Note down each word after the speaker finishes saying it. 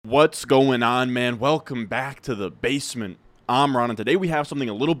What's going on, man? Welcome back to the basement. I'm Ron, and today we have something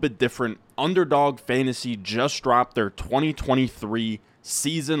a little bit different. Underdog Fantasy just dropped their 2023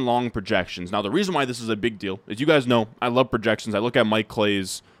 season-long projections. Now, the reason why this is a big deal is you guys know I love projections. I look at Mike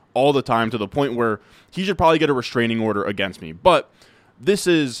Clay's all the time to the point where he should probably get a restraining order against me. But this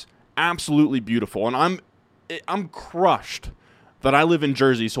is absolutely beautiful, and I'm crushed that I live in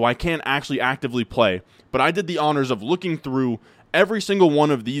Jersey, so I can't actually actively play. But I did the honors of looking through every single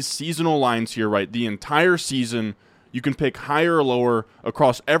one of these seasonal lines here, right? The entire season, you can pick higher or lower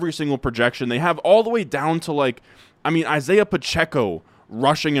across every single projection. They have all the way down to Isaiah Pacheco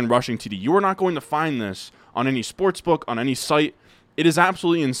rushing TD. You are not going to find this on any sports book, on any site. It is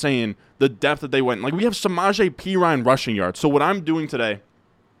absolutely insane, the depth that they went. Like, we have Samaje Perine rushing yards. So what I'm doing today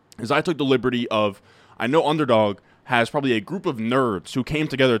is I took the liberty of, I know Underdog has probably a group of nerds who came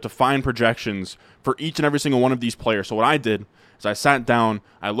together to find projections for each and every single one of these players. So what I did is I sat down,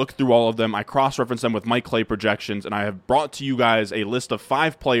 I looked through all of them, I cross-referenced them with Mike Clay projections, and I have brought to you guys a list of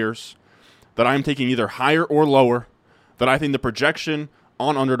 5 players that I'm taking either higher or lower, that I think the projection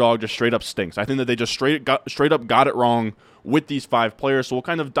on Underdog just straight up stinks. I think that they just straight up got it wrong with these 5 players. So we'll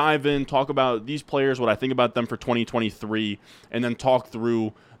kind of dive in, talk about these players, what I think about them for 2023, and then talk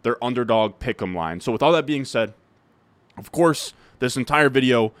through their Underdog pick'em line. So with all that being said, of course, this entire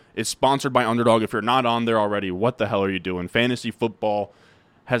video is sponsored by Underdog. If you're not on there already, what the hell are you doing? Fantasy football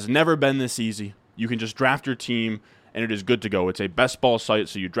has never been this easy. You can just draft your team, and it is good to go. It's a best ball site,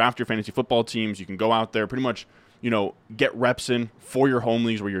 so you draft your fantasy football teams. You can go out there, pretty much, get reps in for your home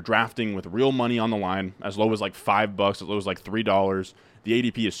leagues where you're drafting with real money on the line, as low as like $5, as low as like $3. The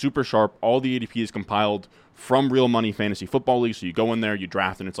ADP is super sharp. All the ADP is compiled from Real Money Fantasy Football League, so you go in there, you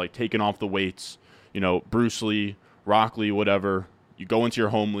draft, and it's like taking off the weights. Bruce Lee, Rock Lee, whatever. You go into your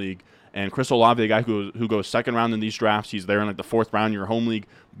home league, and Chris Olave, a guy who goes second round in these drafts, he's there in like the 4th round in your home league.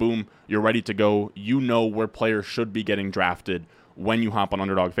 Boom, you're ready to go. You know where players should be getting drafted when you hop on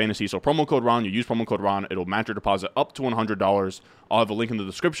Underdog Fantasy. So promo code RON, you use promo code RON, it'll match your deposit up to $100. I'll have a link in the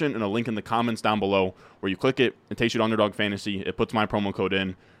description and a link in the comments down below where you click it. It takes you to Underdog Fantasy. It puts my promo code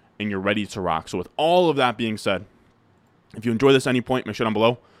in, and you're ready to rock. So with all of that being said, if you enjoy this at any point, make sure down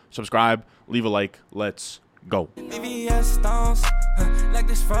below, subscribe, leave a like. Let's go. VVS stones, like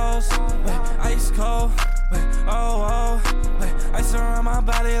this froze, ice cold, ice around my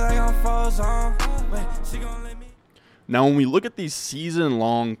body like I'm frozen, she gon' let me. Now, when we look at these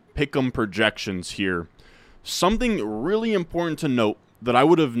season-long pick'em projections here, something really important to note that I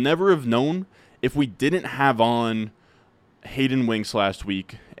would have never have known if we didn't have on Hayden Winks last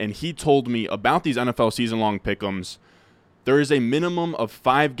week, and he told me about these NFL season-long pick'ems. There is a minimum of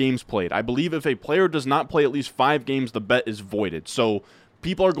 5 games played. I believe if a player does not play at least 5 games, the bet is voided. So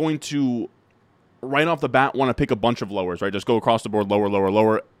people are going to, right off the bat, want to pick a bunch of lowers, right? Just go across the board,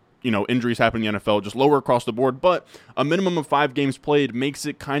 lower. Injuries happen in the NFL, just lower across the board. But a minimum of 5 games played makes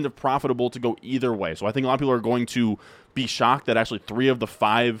it kind of profitable to go either way. So I think a lot of people are going to be shocked that actually 3 of the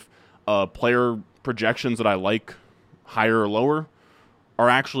 5 player projections that I like, higher or lower, are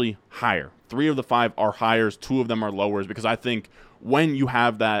actually higher. 3 of the 5 are highers, 2 of them are lowers, because I think when you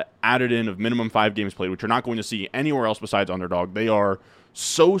have that added in of minimum 5 games played, which you're not going to see anywhere else besides Underdog, they are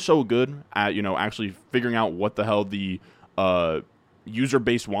so good at, actually figuring out what the hell the user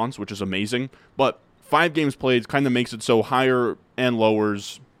base wants, which is amazing. But 5 games played kind of makes it so higher and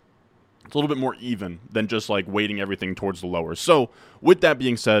lowers, it's a little bit more even than just like weighting everything towards the lowers. So with that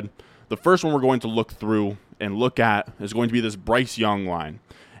being said, the first one we're going to look through and look at is going to be this Bryce Young line.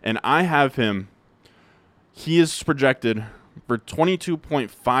 And I have him, he is projected for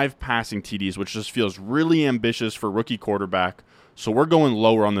 22.5 passing TDs, which just feels really ambitious for rookie quarterback. So we're going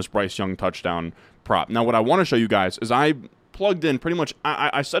lower on this Bryce Young touchdown prop. Now, what I want to show you guys is I plugged in pretty much,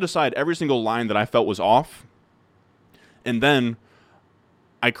 I set aside every single line that I felt was off. And then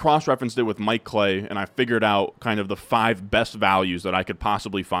I cross-referenced it with Mike Clay, and I figured out kind of the 5 best values that I could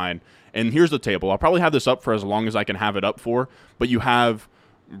possibly find. And here's the table. I'll probably have this up for as long as I can have it up for. But you have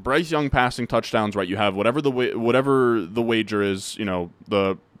Bryce Young passing touchdowns, right? You have whatever the wager is,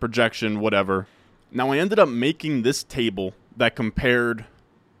 the projection, whatever. Now, I ended up making this table that compared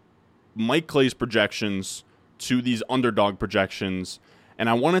Mike Clay's projections to these Underdog projections, and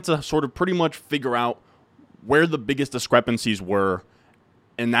I wanted to sort of pretty much figure out where the biggest discrepancies were,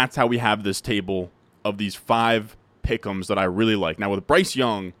 and that's how we have this table of these 5 pick'ems that I really like. Now, with Bryce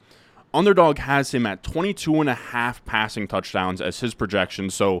Young, Underdog has him at 22.5 passing touchdowns as his projection.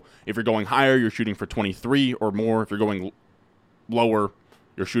 So if you're going higher, you're shooting for 23 or more. If you're going lower,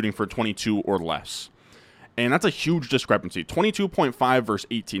 you're shooting for 22 or less. And that's a huge discrepancy. 22.5 versus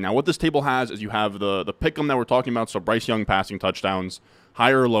 18. Now, what this table has is you have the pick'em that we're talking about, so Bryce Young passing touchdowns,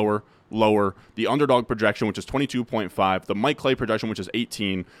 higher or lower? Lower. The underdog projection, which is 22.5. The Mike Clay projection, which is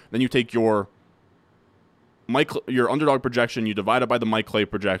 18. Then you take your underdog projection, you divide it by the Mike Clay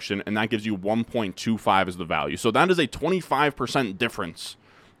projection, and that gives you 1.25 as the value. So that is a 25% difference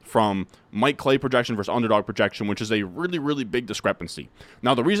from Mike Clay projection versus underdog projection, which is a really, really big discrepancy.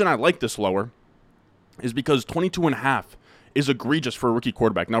 Now, the reason I like this lower is because 22.5 is egregious for a rookie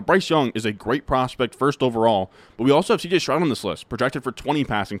quarterback. Now, Bryce Young is a great prospect, first overall, but we also have C.J. Stroud on this list, projected for 20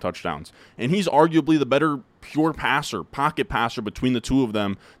 passing touchdowns. And he's arguably the better pure passer, pocket passer between the two of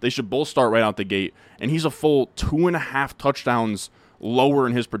them. They should both start right out the gate. And he's a full 2.5 touchdowns lower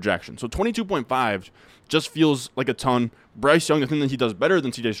in his projection. So 22.5 just feels like a ton. Bryce Young, the thing that he does better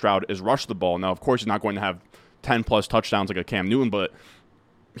than C.J. Stroud is rush the ball. Now, of course, he's not going to have 10-plus touchdowns like a Cam Newton, but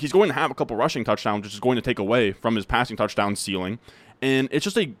he's going to have a couple rushing touchdowns, which is going to take away from his passing touchdown ceiling. And it's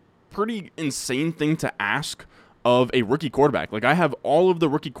just a pretty insane thing to ask of a rookie quarterback. Like, I have all of the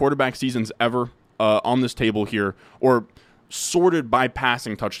rookie quarterback seasons ever on this table here, or sorted by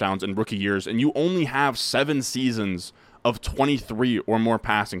passing touchdowns in rookie years, and you only have 7 seasons of 23 or more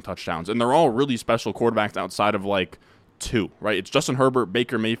passing touchdowns. And they're all really special quarterbacks outside of, like, 2, right? It's Justin Herbert,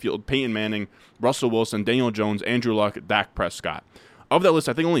 Baker Mayfield, Peyton Manning, Russell Wilson, Daniel Jones, Andrew Luck, Dak Prescott. Of that list,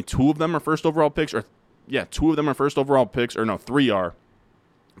 I think only 2 of them are first overall picks, 2 of them are first overall picks, 3 are.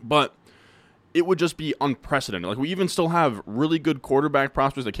 But it would just be unprecedented. Like, we even still have really good quarterback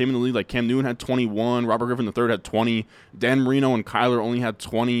prospects that came in the league, like Cam Newton had 21, Robert Griffin III had 20, Dan Marino and Kyler only had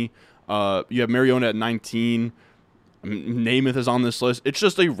 20. You have Mariota at 19. Namath is on this list. It's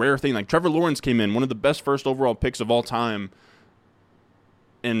just a rare thing. Like, Trevor Lawrence came in, one of the best first overall picks of all time,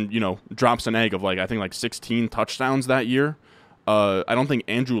 and, drops an egg of, I think 16 touchdowns that year. I don't think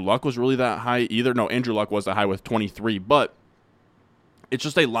Andrew Luck was really that high either. No, Andrew Luck was that high with 23, but it's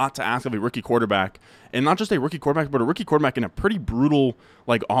just a lot to ask of a rookie quarterback, and not just a rookie quarterback, but a rookie quarterback in a pretty brutal,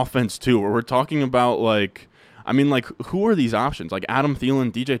 offense too, where we're talking about, who are these options? Like Adam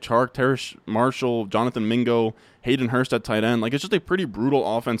Thielen, DJ Chark, Terrace Marshall, Jonathan Mingo, Hayden Hurst at tight end. It's just a pretty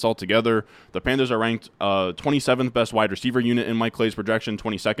brutal offense altogether. The Panthers are ranked 27th best wide receiver unit in Mike Clay's projection,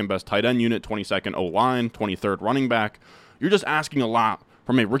 22nd best tight end unit, 22nd O-line, 23rd running back. You're just asking a lot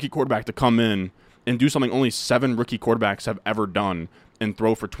from a rookie quarterback to come in and do something only 7 rookie quarterbacks have ever done and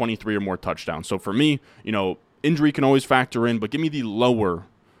throw for 23 or more touchdowns. So for me, injury can always factor in, but give me the lower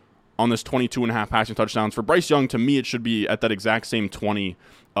on this 22.5 passing touchdowns. For Bryce Young, to me, it should be at that exact same 20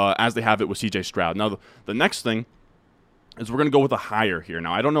 as they have it with C.J. Stroud. Now, the next thing is we're going to go with a higher here.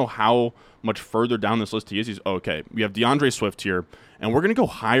 Now, I don't know how much further down this list he is. Okay, we have DeAndre Swift here, and we're going to go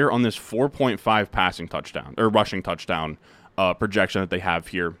higher on this 4.5 passing touchdown or rushing touchdown projection that they have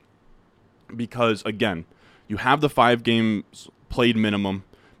here, because again, you have the 5 games played minimum.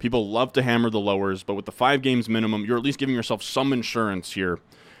 People love to hammer the lowers, but with the 5 games minimum, you're at least giving yourself some insurance here.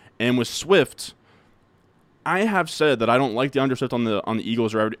 And with Swift, I have said that I don't like DeAndre Swift on the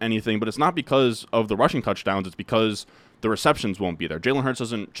Eagles or anything, but it's not because of the rushing touchdowns. It's because the receptions won't be there. Jalen Hurts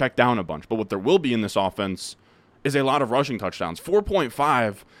doesn't check down a bunch, but what there will be in this offense is a lot of rushing touchdowns.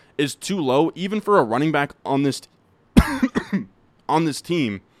 4.5 is too low, even for a running back on this on this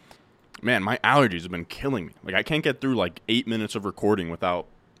team. Man, my allergies have been killing me. I can't get through 8 minutes of recording without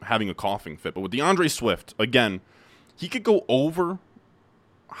having a coughing fit. But with DeAndre Swift, again, he could go over,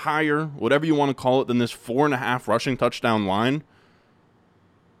 higher, whatever you want to call it, than this 4.5 rushing touchdown line,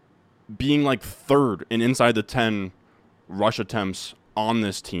 being 3rd and inside the 10 rush attempts on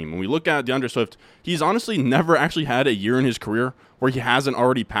this team. When we look at DeAndre Swift, he's honestly never actually had a year in his career where he hasn't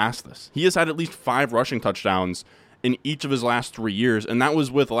already passed this. He has had at least 5 rushing touchdowns in each of his last 3 years, and that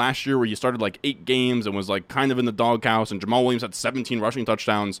was with last year where he started 8 games and was kind of in the doghouse, and Jamal Williams had 17 rushing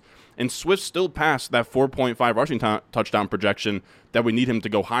touchdowns, and Swift still passed that 4.5 rushing touchdown projection that we need him to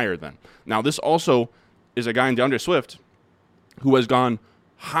go higher than. Now, this also is a guy in DeAndre Swift who has gone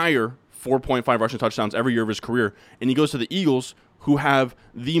higher 4.5 rushing touchdowns every year of his career, and he goes to the Eagles, who have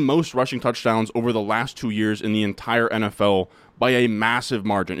the most rushing touchdowns over the last 2 years in the entire NFL by a massive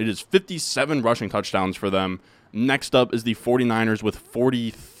margin. It is 57 rushing touchdowns for them. Next up is the 49ers with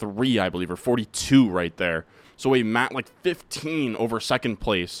 43, I believe, or 42 right there. So a 15 over second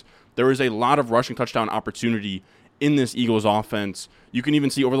place. There is a lot of rushing touchdown opportunity in this Eagles offense. You can even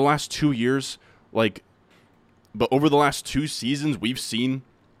see over the last 2 years, but over the last 2 seasons, we've seen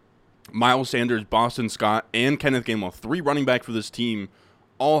Miles Sanders, Boston Scott, and Kenneth Gainwell, 3 running back for this team,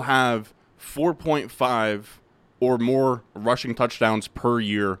 all have 4.5 or more rushing touchdowns per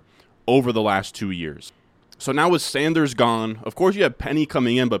year over the last 2 years. So now with Sanders gone, of course you have Penny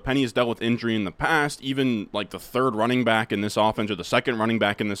coming in, but Penny has dealt with injury in the past. Even the 3rd running back in this offense or the 2nd running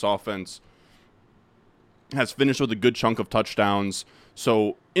back in this offense has finished with a good chunk of touchdowns.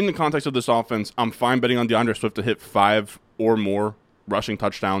 So in the context of this offense, I'm fine betting on DeAndre Swift to hit 5 or more rushing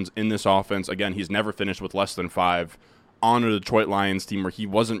touchdowns in this offense. Again, he's never finished with less than 5 on a Detroit Lions team where he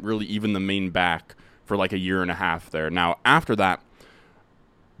wasn't really even the main back for like a year and a half there. Now, after that,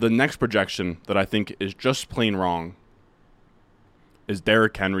 the next projection that I think is just plain wrong is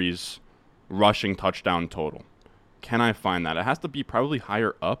Derrick Henry's rushing touchdown total. Can I find that? It has to be probably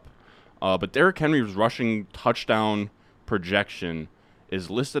higher up. But Derrick Henry's rushing touchdown projection is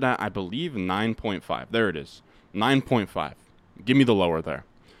listed at, I believe, 9.5. There it is. 9.5. Give me the lower there.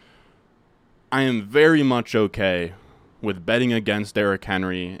 I am very much okay with betting against Derrick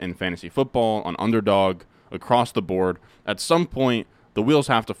Henry in fantasy football, on underdog, across the board. At some point, the wheels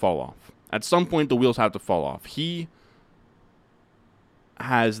have to fall off. He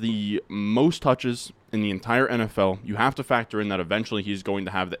has the most touches in the entire NFL. You have to factor in that eventually he's going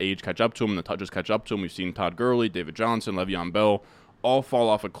to have the age catch up to him and the touches catch up to him. We've seen Todd Gurley, David Johnson, Le'Veon Bell all fall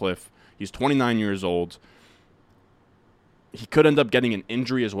off a cliff. He's 29 years old. He could end up getting an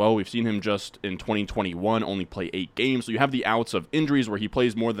injury as well. We've seen him just in 2021 only play 8 games. So you have the outs of injuries where he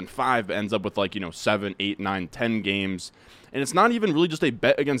plays more than 5, but ends up with 7, 8, 9, 10 games. And it's not even really just a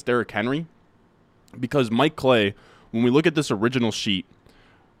bet against Derrick Henry, because Mike Clay, when we look at this original sheet,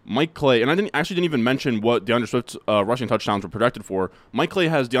 Mike Clay, and I didn't even mention what DeAndre Swift's rushing touchdowns were projected for. Mike Clay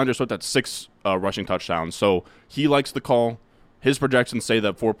has DeAndre Swift at 6 rushing touchdowns, so he likes the call. His projections say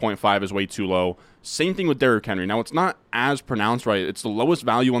that 4.5 is way too low. Same thing with Derrick Henry. Now, it's not as pronounced, right? It's the lowest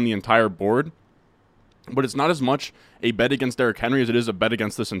value on the entire board, but it's not as much a bet against Derrick Henry as it is a bet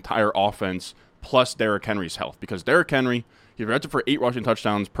against this entire offense plus Derrick Henry's health, because Derrick Henry, he projected for 8 rushing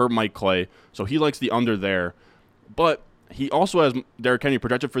touchdowns per Mike Clay, so he likes the under there. But he also has Derrick Henry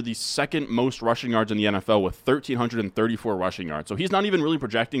projected for the second most rushing yards in the NFL with 1,334 rushing yards. So he's not even really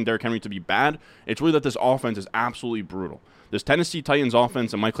projecting Derrick Henry to be bad. It's really that this offense is absolutely brutal. This Tennessee Titans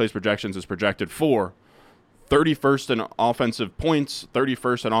offense and Mike Clay's projections is projected for 31st in offensive points,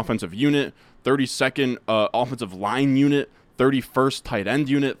 31st in offensive unit, 32nd offensive line unit, 31st tight end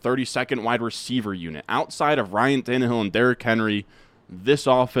unit, 32nd wide receiver unit. Outside of Ryan Tannehill and Derrick Henry, this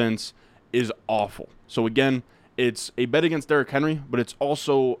offense is awful. So again, it's a bet against Derrick Henry, but it's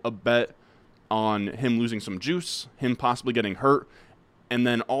also a bet on him losing some juice, him possibly getting hurt, and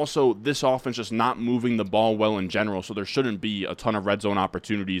then also this offense just not moving the ball well in general, so there shouldn't be a ton of red zone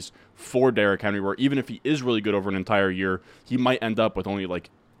opportunities for Derrick Henry, where even if he is really good over an entire year, he might end up with only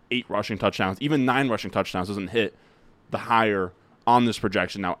 8 rushing touchdowns. Even 9 rushing touchdowns doesn't hit the higher on this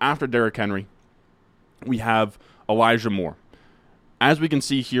projection. Now, after Derrick Henry, we have Elijah Moore. As we can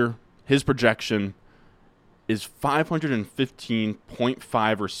see here, his projection is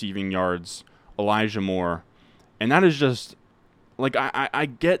 515.5 receiving yards, Elijah Moore. And that is just, I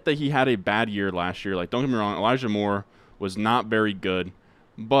get that he had a bad year last year. Don't get me wrong, Elijah Moore was not very good.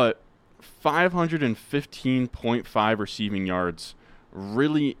 But 515.5 receiving yards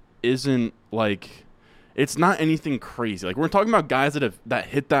really isn't, it's not anything crazy. We're talking about guys that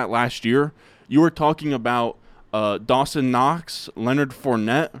hit that last year. You were talking about Dawson Knox, Leonard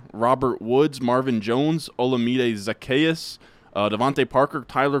Fournette, Robert Woods, Marvin Jones, Olamide Zaccheaus, Devontae Parker,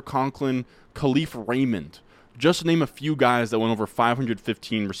 Tyler Conklin, Khalif Raymond. Just to name a few guys that went over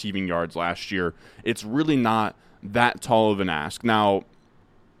 515 receiving yards last year. It's really not that tall of an ask. Now,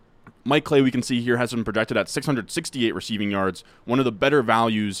 Mike Clay, we can see here, has him projected at 668 receiving yards, one of the better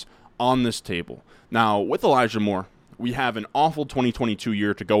values on this table. Now, with Elijah Moore, we have an awful 2022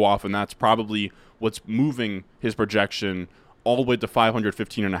 year to go off, and that's probably what's moving his projection all the way to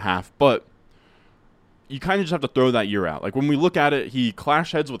 515.5. But you kind of just have to throw that year out. When we look at it, he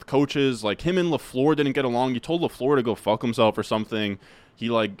clashed heads with coaches. Him and LaFleur didn't get along. You told LaFleur to go fuck himself or something. He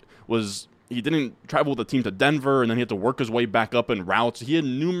didn't travel with the team to Denver, and then he had to work his way back up in routes. He had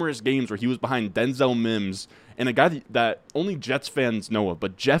numerous games where he was behind Denzel Mims and a guy that only Jets fans know of,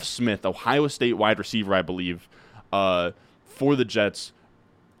 but Jeff Smith, Ohio State wide receiver, I believe, for the Jets,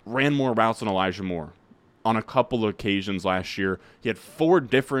 ran more routes than Elijah Moore on a couple of occasions last year. He had 4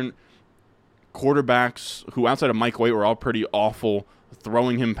 different quarterbacks who, outside of Mike White, were all pretty awful,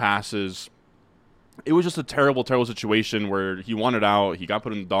 throwing him passes. It was just a terrible, terrible situation where he wanted out. He got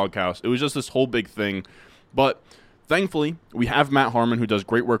put in the doghouse. It was just this whole big thing. But thankfully, we have Matt Harmon, who does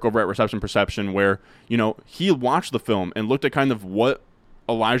great work over at Reception Perception, where, he watched the film and looked at kind of what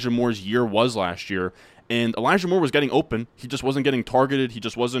Elijah Moore's year was last year. And Elijah Moore was getting open. He just wasn't getting targeted. He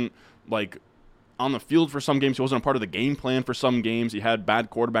just wasn't, on the field for some games. He wasn't a part of the game plan for some games. He had bad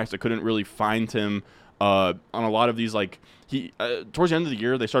quarterbacks that couldn't really find him on a lot of these. Towards the end of the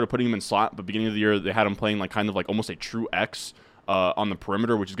year, they started putting him in slot, but beginning of the year, they had him playing almost a true X on the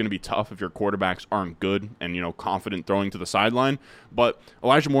perimeter, which is going to be tough if your quarterbacks aren't good and, confident throwing to the sideline. But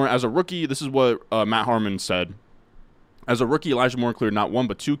Elijah Moore, as a rookie, this is what Matt Harmon said. As a rookie, Elijah Moore cleared not one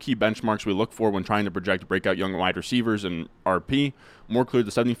but two key benchmarks we look for when trying to project breakout young wide receivers in RP. Moore cleared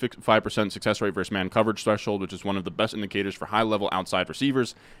the 75% success rate versus man coverage threshold, which is one of the best indicators for high-level outside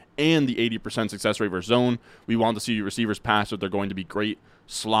receivers, and the 80% success rate versus zone. We want to see receivers pass if they're going to be great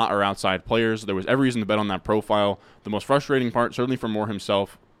slot or outside players. There was every reason to bet on that profile. The most frustrating part, certainly for Moore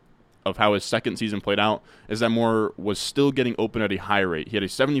himself, of how his second season played out is that Moore was still getting open at a high rate. He had a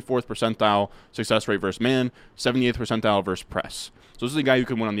 74th percentile success rate versus man, 78th percentile versus press. So this is a guy who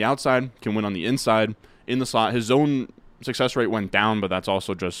can win on the outside, can win on the inside, in the slot. His zone success rate went down, but that's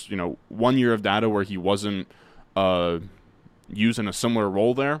also just, 1 year of data where he wasn't used in a similar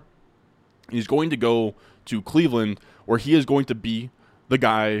role there. He's going to go to Cleveland, where he is going to be the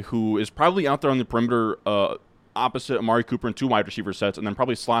guy who is probably out there on the perimeter opposite Amari Cooper in 2 wide receiver sets, and then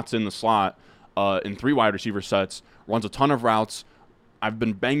probably slots in the slot in 3 wide receiver sets, runs a ton of routes. I've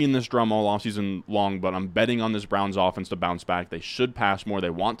been banging this drum all offseason long, but I'm betting on this Browns offense to bounce back. They should pass more. They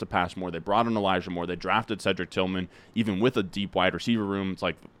want to pass more. They brought in Elijah Moore. They drafted Cedric Tillman, even with a deep wide receiver room. It's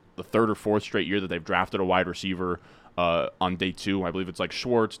like the 3rd or 4th straight year that they've drafted a wide receiver on day 2. I believe it's like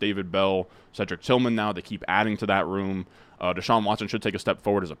Schwartz, David Bell, Cedric Tillman now. They keep adding to that room. Deshaun Watson should take a step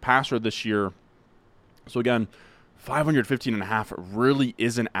forward as a passer this year. So again, 515.5 really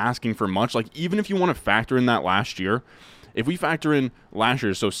isn't asking for much. Like, even if you want to factor in that last year, if we factor in last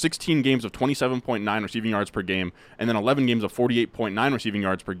year, so 16 games of 27.9 receiving yards per game, and then 11 games of 48.9 receiving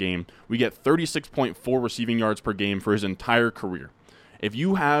yards per game, we get 36.4 receiving yards per game for his entire career. If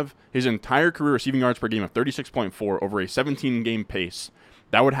you have his entire career receiving yards per game of 36.4 over a 17-game pace,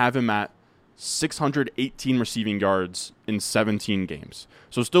 that would have him at 618 receiving yards in 17 games.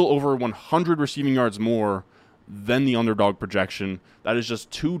 So still over 100 receiving yards more than the underdog projection. That is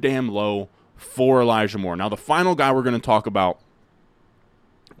just too damn low for Elijah Moore. Now, the final guy we're going to talk about,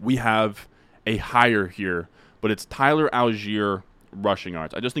 we have a higher here, but it's Tyler Algier rushing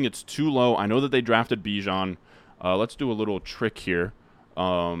yards. I just think it's too low. I know that they drafted Bijan. Let's do a little trick here.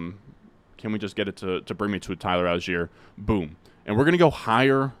 Can we just get it to bring me to Tyler Algier? Boom. And we're going to go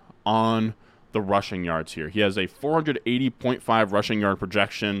higher on the rushing yards here. He has a 480.5 rushing yard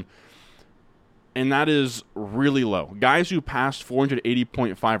projection, and that is really low. Guys who passed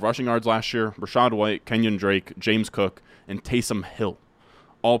 480.5 rushing yards last year, Rachaad White, Kenyon Drake, James Cook, and Taysom Hill,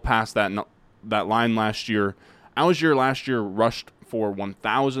 all passed that line last year. Algier last year rushed for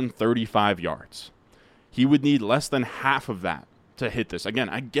 1,035 yards. He would need less than half of that to hit this. Again,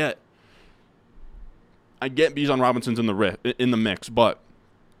 I get Bijan Robinson's in the mix, but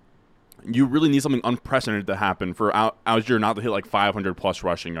you really need something unprecedented to happen for Algier not to hit like 500-plus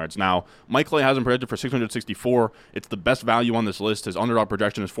rushing yards. Now, Mike Clay has him projected for 664. It's the best value on this list. His underdog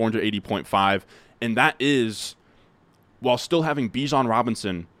projection is 480.5, and that is while still having Bijan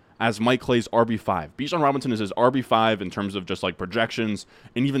Robinson as Mike Clay's RB5. Bijan Robinson is his RB5 in terms of just like projections,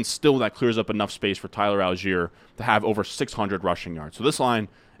 and even still that clears up enough space for Tyler Algier to have over 600 rushing yards. So this line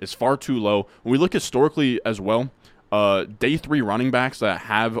is far too low. When we look historically as well, day 3 running backs that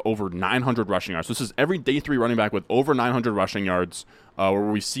have over 900 rushing yards. This is every day 3 running back with over 900 rushing yards where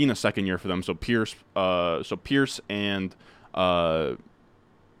we've seen a second year for them. So Pierce and Algier,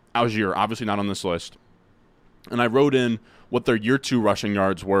 obviously not on this list. And I wrote in what their year 2 rushing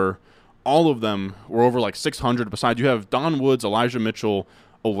yards were. All of them were over like 600. Besides, you have Don Woods, Elijah Mitchell,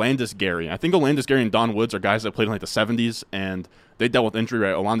 Olandis Gary. I think Olandis Gary and Don Woods are guys that played in like the 70s, and they dealt with injury,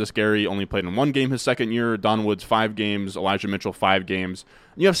 right? Olandis Gary only played in 1 game his second year. Don Woods 5 games. Elijah Mitchell 5 games.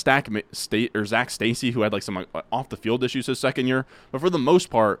 And you have Zach Stacy, who had like some off the field issues his second year. But for the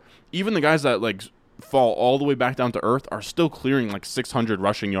most part, even the guys that like fall all the way back down to earth are still clearing like 600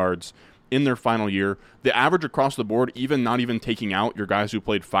 rushing yards in their final year. The average across the board, even not even taking out your guys who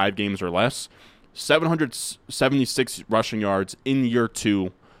played 5 games or less, 776 rushing yards in year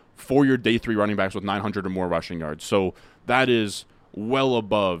 2 for your day 3 running backs with 900 or more rushing yards. So that is well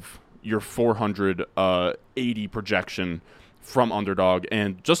above your 480 projection from underdog.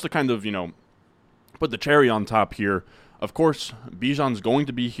 And just to kind of, put the cherry on top here, of course, Bijan's going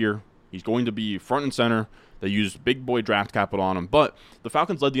to be here. He's going to be front and center. They used big boy draft capital on him. But the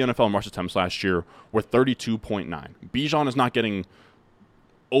Falcons led the NFL in rush attempts last year with 32.9. Bijan is not getting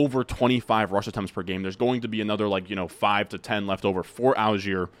over 25 rush attempts per game. There's going to be another 5 to 10 left over for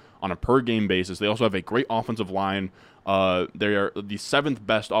Algier on a per game basis. They also have a great offensive line. They are the 7th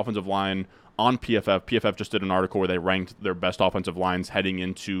best offensive line on PFF. PFF just did an article where they ranked their best offensive lines heading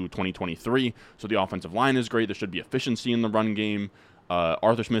into 2023. So the offensive line is great. There should be efficiency in the run game.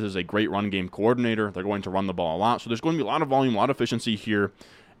 Arthur Smith is a great run game coordinator. They're going to run the ball a lot. So there's going to be a lot of volume, a lot of efficiency here.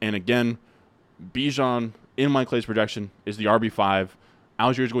 And again, Bijan in Mike Clay's projection is the RB5.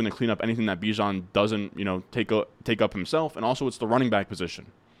 Algier is going to clean up anything that Bijan doesn't, take up himself. And also it's the running back position.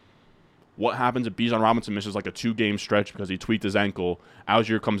 What happens if Bijan Robinson misses like a 2-game stretch because he tweaked his ankle?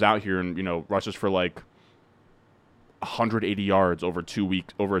 Algier comes out here and, rushes for like 180 yards over a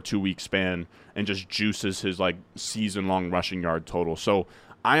 2-week span and just juices his like season-long rushing yard total. So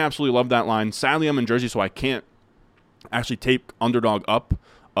I absolutely love that line. Sadly, I'm in Jersey, so I can't actually tape underdog up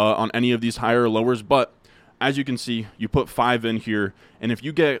on any of these higher or lowers. But as you can see, you put 5 in here, and if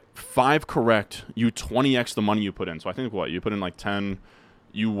you get 5 correct, you 20x the money you put in. So I think you put in like 10,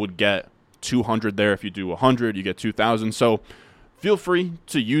 you would get 200 there. If you do 100, you get 2,000. So feel free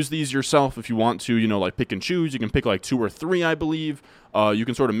to use these yourself if you want to, like pick and choose. You can pick like 2 or 3, I believe. You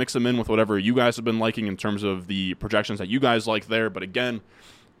can sort of mix them in with whatever you guys have been liking in terms of the projections that you guys like there. But again,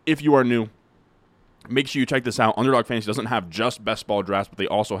 if you are new, make sure you check this out. Underdog Fantasy doesn't have just best ball drafts, but they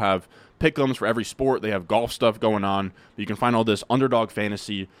also have pick'ems for every sport. They have golf stuff going on. You can find all this Underdog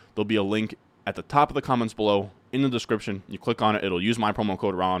Fantasy. There'll be a link at the top of the comments below in the description. You click on it. It'll use my promo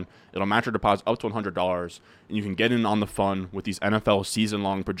code RON. It'll match your deposit up to $100, and you can get in on the fun with these NFL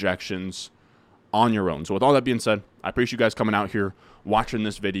season-long projections on your own. So with all that being said, I appreciate you guys coming out here, watching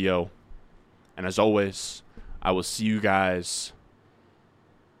this video, and as always, I will see you guys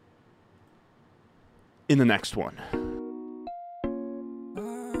in the next one.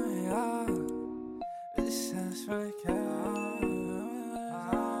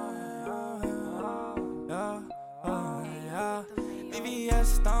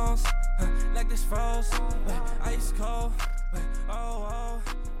 Stones, like this froze, ice cold,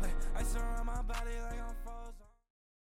 ice around my body like I'm